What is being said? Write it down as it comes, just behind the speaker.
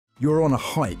You're on a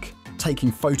hike,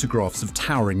 taking photographs of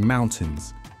towering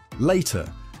mountains.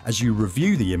 Later, as you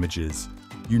review the images,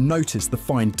 you notice the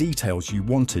fine details you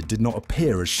wanted did not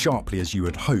appear as sharply as you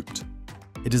had hoped.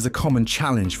 It is a common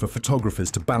challenge for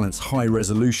photographers to balance high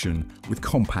resolution with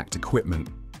compact equipment.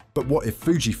 But what if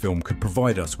Fujifilm could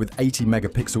provide us with 80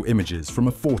 megapixel images from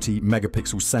a 40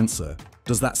 megapixel sensor?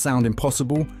 Does that sound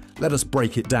impossible? Let us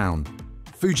break it down.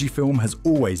 Fujifilm has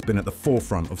always been at the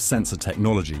forefront of sensor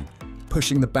technology,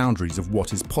 pushing the boundaries of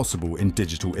what is possible in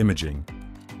digital imaging.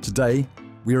 Today,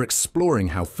 we are exploring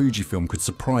how Fujifilm could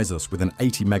surprise us with an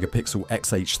 80 megapixel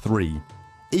X-H3,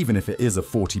 even if it is a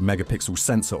 40 megapixel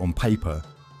sensor on paper.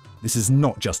 This is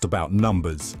not just about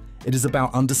numbers. It is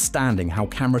about understanding how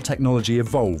camera technology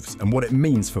evolves and what it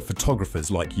means for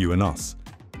photographers like you and us.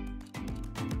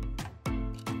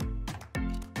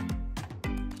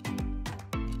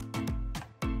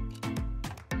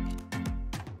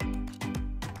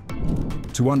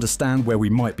 To understand where we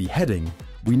might be heading,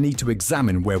 we need to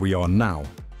examine where we are now.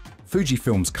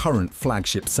 Fujifilm's current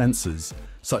flagship sensors,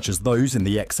 such as those in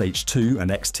the X-H3 and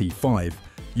X-T5,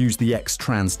 use the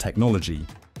X-Trans technology.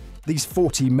 These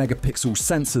 40 megapixel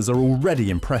sensors are already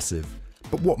impressive,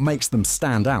 but what makes them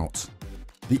stand out?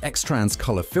 The X-Trans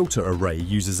color filter array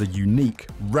uses a unique,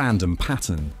 random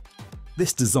pattern.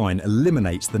 This design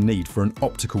eliminates the need for an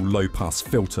optical low-pass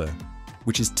filter,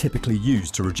 which is typically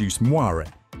used to reduce moire,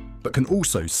 but can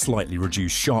also slightly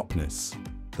reduce sharpness.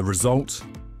 The result?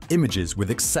 Images with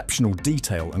exceptional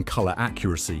detail and color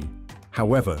accuracy.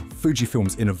 However,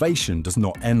 Fujifilm's innovation does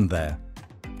not end there.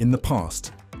 In the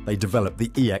past, they developed the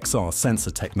EXR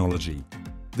sensor technology.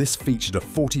 This featured a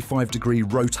 45-degree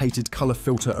rotated color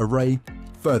filter array,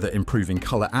 further improving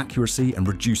color accuracy and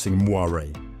reducing moire.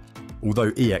 Although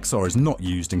EXR is not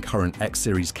used in current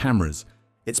X-series cameras,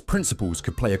 its principles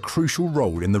could play a crucial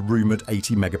role in the rumored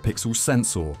 80 megapixel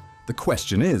sensor. The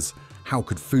question is, how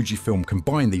could Fujifilm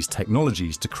combine these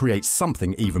technologies to create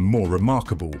something even more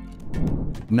remarkable?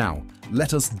 Now,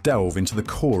 let us delve into the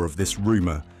core of this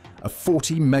rumor. A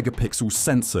 40 megapixel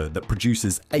sensor that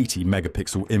produces 80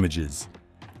 megapixel images.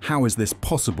 How is this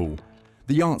possible?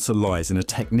 The answer lies in a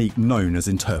technique known as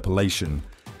interpolation.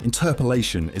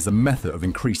 Interpolation is a method of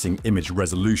increasing image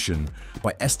resolution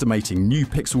by estimating new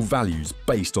pixel values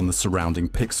based on the surrounding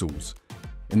pixels.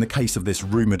 In the case of this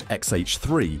rumored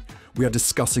X-H3, we are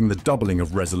discussing the doubling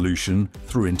of resolution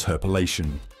through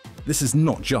interpolation. This is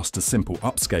not just a simple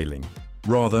upscaling.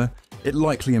 Rather, it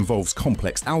likely involves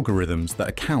complex algorithms that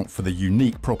account for the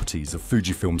unique properties of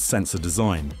Fujifilm's sensor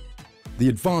design. The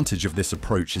advantage of this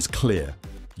approach is clear.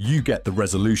 You get the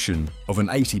resolution of an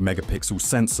 80 megapixel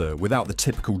sensor without the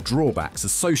typical drawbacks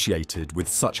associated with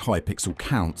such high pixel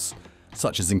counts,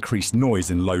 such as increased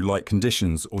noise in low light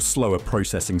conditions or slower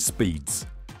processing speeds.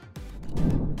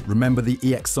 Remember the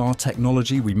EXR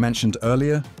technology we mentioned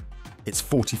earlier? Its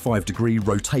 45-degree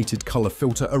rotated color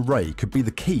filter array could be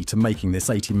the key to making this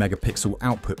 80 megapixel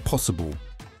output possible.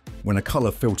 When a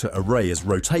color filter array is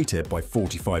rotated by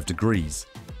 45 degrees,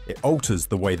 it alters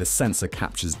the way the sensor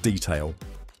captures detail.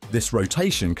 This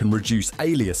rotation can reduce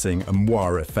aliasing and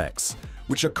moire effects,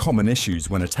 which are common issues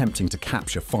when attempting to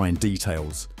capture fine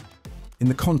details. In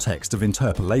the context of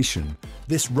interpolation,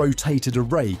 this rotated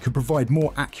array could provide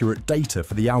more accurate data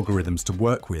for the algorithms to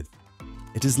work with.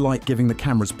 It is like giving the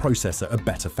camera's processor a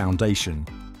better foundation,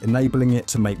 enabling it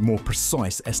to make more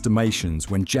precise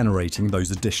estimations when generating those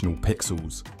additional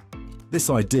pixels. This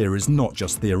idea is not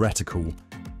just theoretical.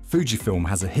 Fujifilm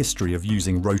has a history of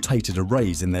using rotated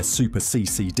arrays in their Super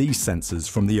CCD sensors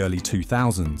from the early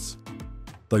 2000s.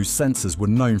 Those sensors were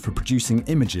known for producing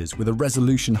images with a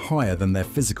resolution higher than their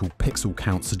physical pixel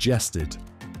count suggested.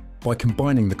 By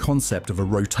combining the concept of a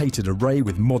rotated array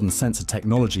with modern sensor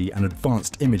technology and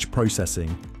advanced image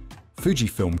processing,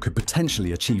 Fujifilm could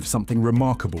potentially achieve something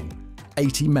remarkable: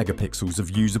 80 megapixels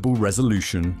of usable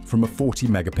resolution from a 40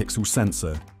 megapixel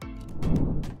sensor.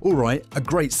 Alright, a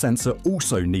great sensor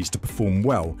also needs to perform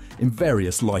well in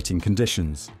various lighting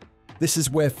conditions. This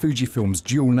is where Fujifilm's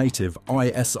dual-native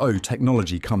ISO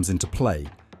technology comes into play.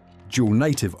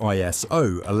 Dual-native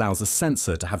ISO allows a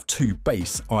sensor to have two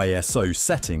base ISO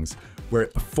settings where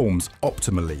it performs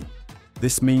optimally.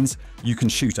 This means you can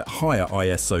shoot at higher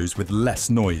ISOs with less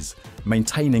noise,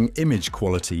 maintaining image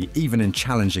quality even in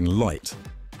challenging light.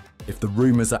 If the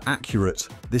rumors are accurate,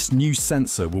 this new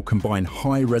sensor will combine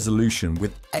high resolution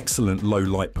with excellent low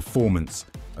light performance,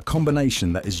 a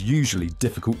combination that is usually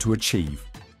difficult to achieve,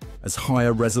 as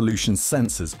higher resolution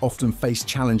sensors often face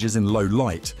challenges in low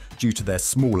light due to their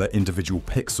smaller individual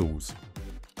pixels.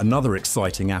 Another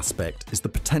exciting aspect is the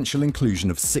potential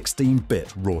inclusion of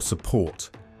 16-bit RAW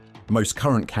support. Most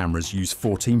current cameras use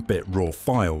 14-bit RAW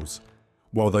files.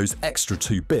 While those extra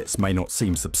 2 bits may not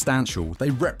seem substantial,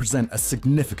 they represent a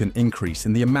significant increase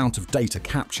in the amount of data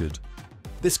captured.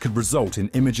 This could result in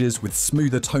images with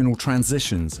smoother tonal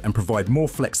transitions and provide more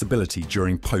flexibility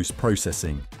during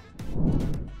post-processing.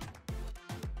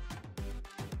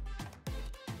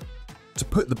 To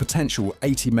put the potential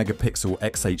 80-megapixel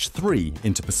X-H3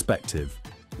 into perspective,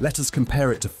 let us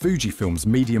compare it to Fujifilm's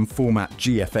medium format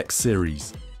GFX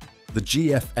series. The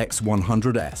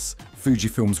GFX100S,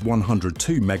 Fujifilm's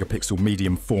 102-megapixel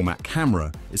medium format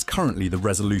camera, is currently the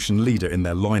resolution leader in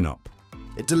their lineup.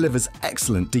 It delivers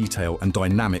excellent detail and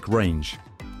dynamic range,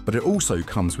 but it also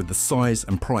comes with the size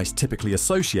and price typically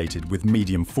associated with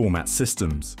medium format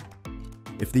systems.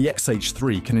 If the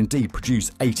X-H3 can indeed produce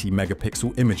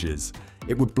 80-megapixel images,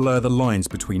 it would blur the lines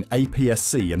between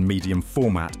APS-C and medium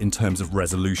format in terms of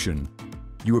resolution.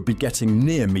 You would be getting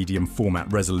near medium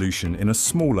format resolution in a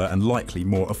smaller and likely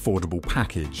more affordable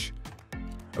package.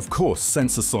 Of course,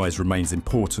 sensor size remains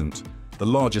important. The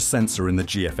larger sensor in the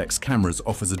GFX cameras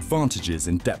offers advantages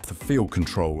in depth of field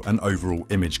control and overall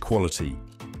image quality.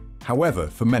 However,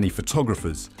 for many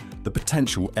photographers, the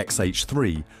potential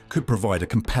X-H3 could provide a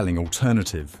compelling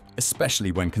alternative,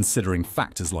 especially when considering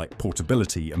factors like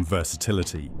portability and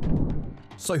versatility.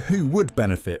 So who would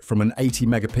benefit from an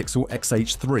 80-megapixel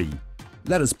X-H3?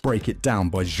 Let us break it down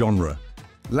by genre.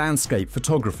 Landscape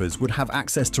photographers would have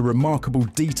access to remarkable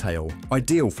detail,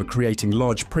 ideal for creating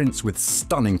large prints with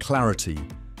stunning clarity.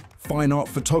 Fine art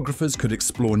photographers could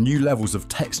explore new levels of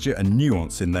texture and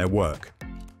nuance in their work.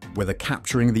 Whether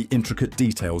capturing the intricate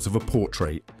details of a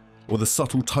portrait or the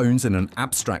subtle tones in an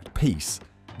abstract piece,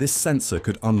 this sensor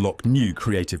could unlock new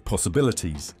creative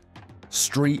possibilities.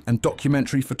 Street and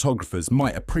documentary photographers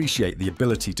might appreciate the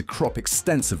ability to crop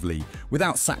extensively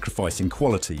without sacrificing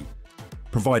quality,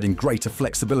 providing greater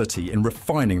flexibility in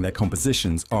refining their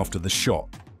compositions after the shot.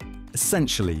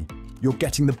 Essentially, you're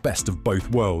getting the best of both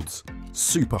worlds: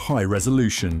 super high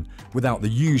resolution without the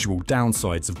usual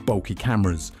downsides of bulky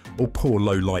cameras or poor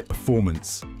low-light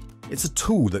performance. It's a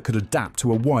tool that could adapt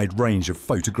to a wide range of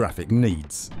photographic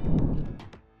needs.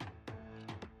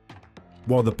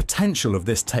 While the potential of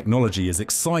this technology is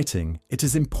exciting, it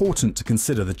is important to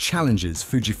consider the challenges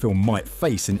Fujifilm might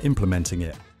face in implementing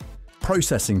it.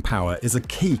 Processing power is a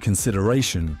key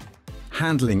consideration.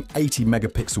 Handling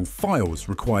 80-megapixel files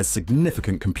requires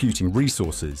significant computing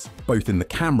resources, both in the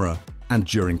camera and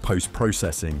during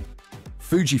post-processing.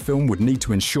 Fujifilm would need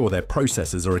to ensure their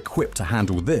processors are equipped to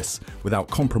handle this without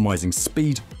compromising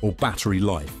speed or battery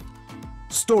life.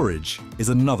 Storage is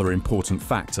another important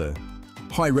factor.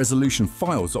 High-resolution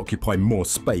files occupy more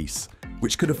space,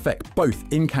 which could affect both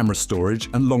in-camera storage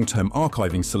and long-term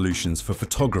archiving solutions for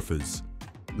photographers.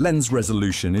 Lens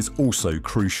resolution is also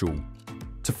crucial.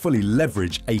 To fully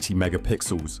leverage 80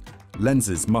 megapixels,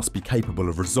 lenses must be capable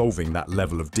of resolving that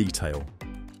level of detail.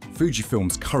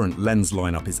 Fujifilm's current lens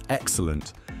lineup is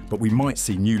excellent, but we might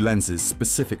see new lenses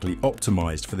specifically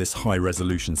optimized for this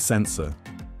high-resolution sensor.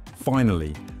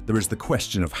 Finally, there is the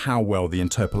question of how well the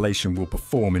interpolation will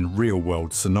perform in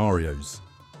real-world scenarios.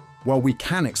 While we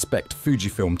can expect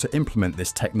Fujifilm to implement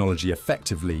this technology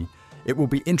effectively, it will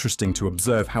be interesting to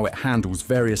observe how it handles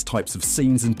various types of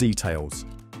scenes and details.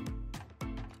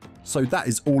 So that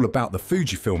is all about the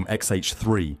Fujifilm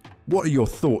X-H3. What are your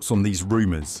thoughts on these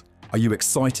rumors? Are you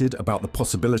excited about the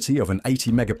possibility of an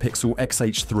 80-megapixel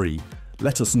X-H3?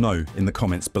 Let us know in the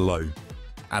comments below.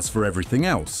 As for everything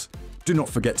else, do not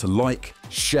forget to like,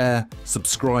 share,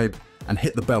 subscribe, and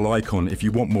hit the bell icon if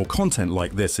you want more content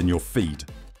like this in your feed.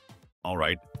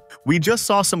 Alright, we just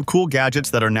saw some cool gadgets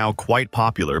that are now quite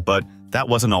popular, but that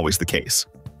wasn't always the case.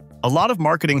 A lot of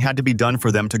marketing had to be done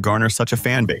for them to garner such a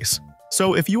fan base.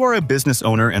 So if you are a business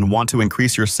owner and want to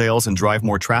increase your sales and drive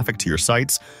more traffic to your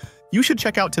sites, you should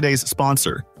check out today's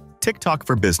sponsor, TikTok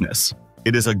for Business.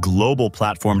 It is a global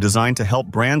platform designed to help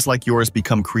brands like yours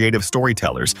become creative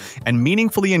storytellers and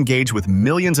meaningfully engage with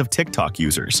millions of TikTok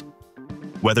users.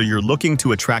 Whether you're looking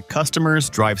to attract customers,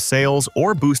 drive sales,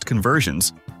 or boost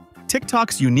conversions,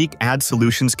 TikTok's unique ad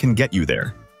solutions can get you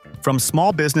there. From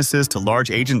small businesses to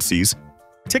large agencies,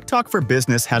 TikTok for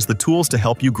Business has the tools to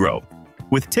help you grow.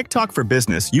 With TikTok for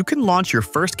Business, you can launch your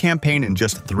first campaign in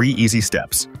just 3 easy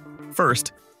steps.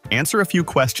 First, answer a few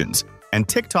questions, and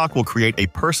TikTok will create a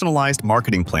personalized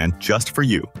marketing plan just for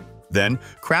you. Then,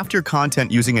 craft your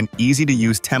content using an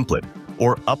easy-to-use template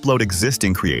or upload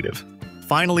existing creative.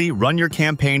 Finally, run your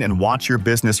campaign and watch your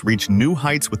business reach new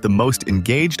heights with the most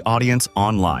engaged audience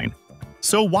online.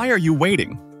 So why are you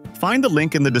waiting? Find the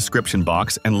link in the description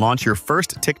box and launch your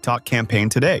first TikTok campaign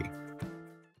today.